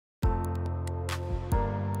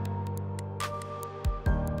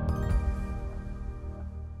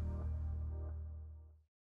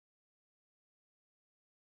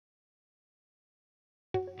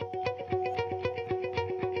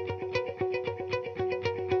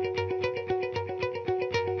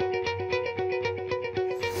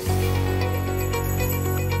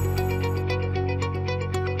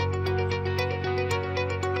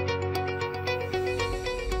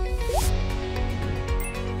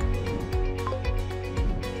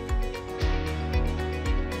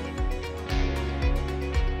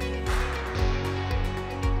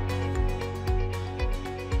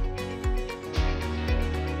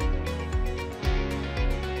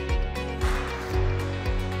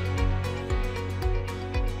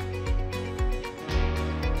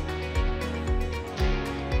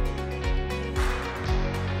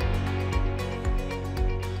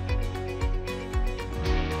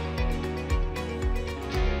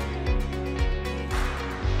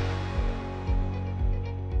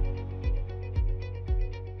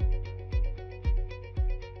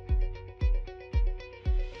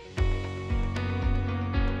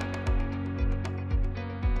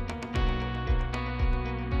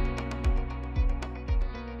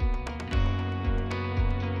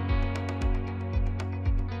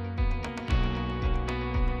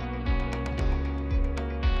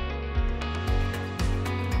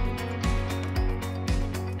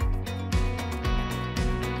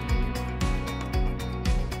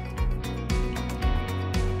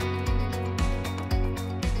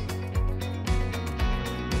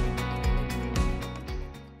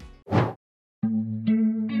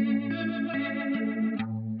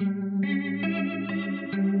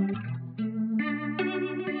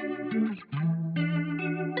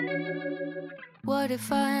What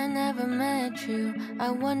if I never met you?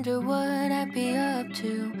 I wonder what I'd be up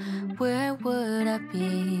to. Where would I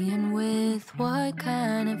be and with what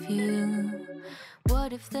kind of view?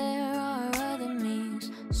 What if there are other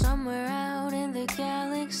me's somewhere out in the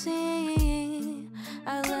galaxy?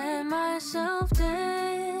 I let myself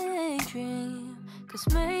daydream, 'cause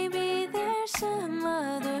maybe there's some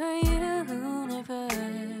other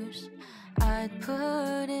universe. I'd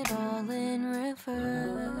put it all in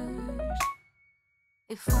reverse.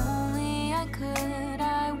 If only I could,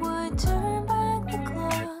 I would turn back the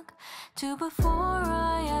clock to before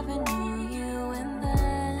I ever knew you, and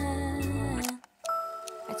then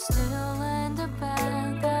I'd still end up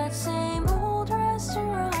at that same old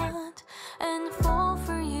restaurant and fall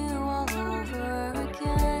for you all over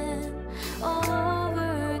again, all over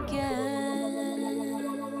again.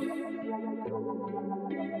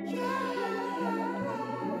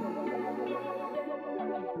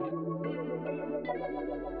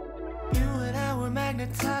 You and I were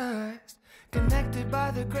magnetized, connected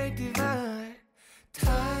by the great divide.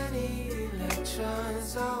 Tiny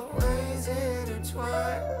electrons always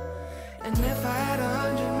intertwined. And if I had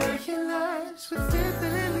 100 million lives with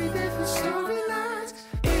infinitely different storylines,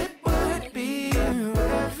 it would be you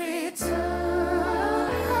every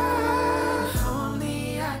time. If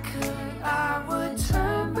only I could, I would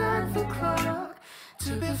turn back the clock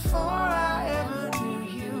to before I ever knew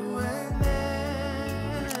you, and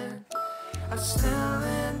then I'd still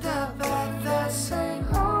end up at that same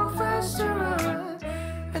old restaurant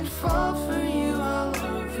and fall for you all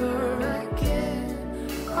over again,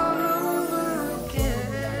 all over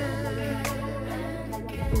again,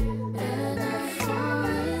 and I fall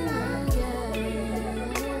in again.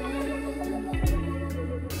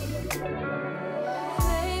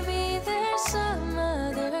 Maybe there's some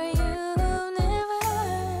other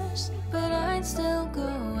universe, but I'd still go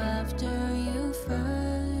after you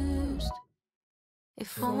first.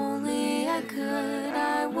 If only I could,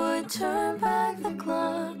 I would turn back the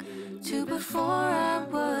clock to before I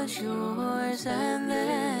was yours, and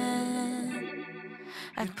then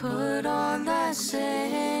I'd put on that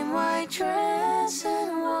same white dress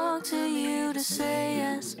and walk to you to say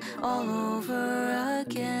yes all over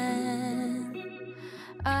again.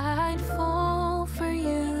 I'd fall for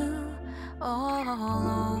you all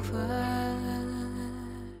over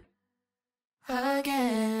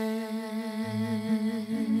again.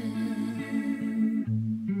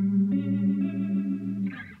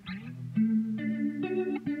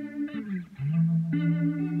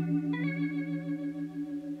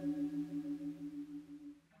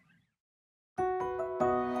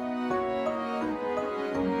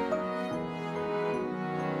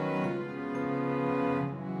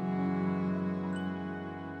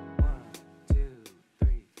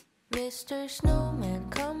 Mr. Snowman,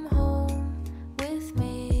 come home with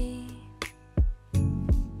me.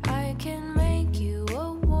 I can make you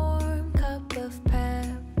a warm cup of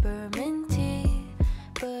peppermint tea,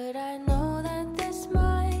 but I know that this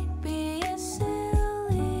might be a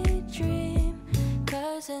silly dream,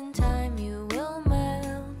 'cause in time you will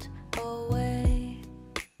melt away.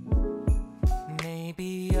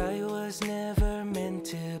 Maybe I was never meant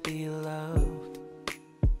to be loved.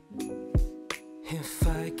 If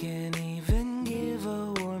I can even give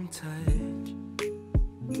a warm touch,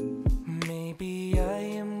 maybe I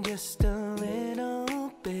am just a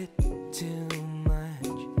little bit too much,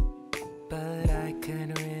 but I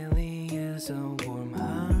could really use a warm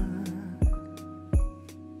hug.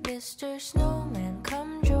 Mr. Snowman,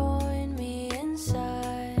 come join me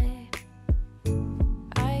inside.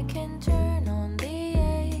 I can turn on the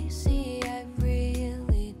AC, I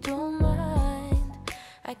really don't mind.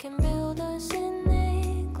 I can build us an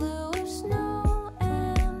igloo of snow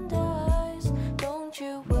and ice. Don't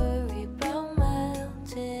you worry about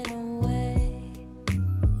melting away.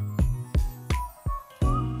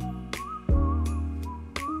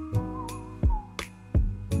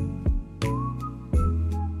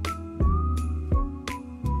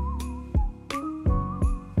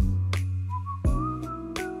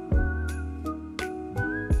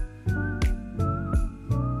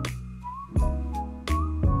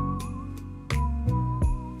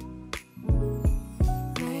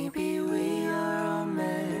 Maybe we are all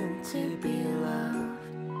meant to be loved,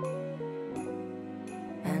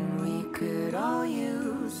 and we could all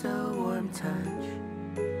use a warm touch.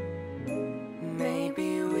 Maybe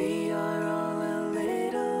we are all a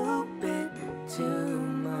little bit too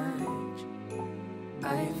much.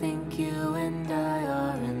 I think you and I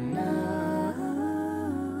are enough.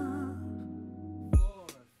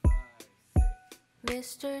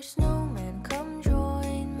 Mr. Snowman, come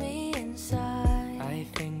join me inside. I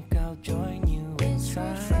think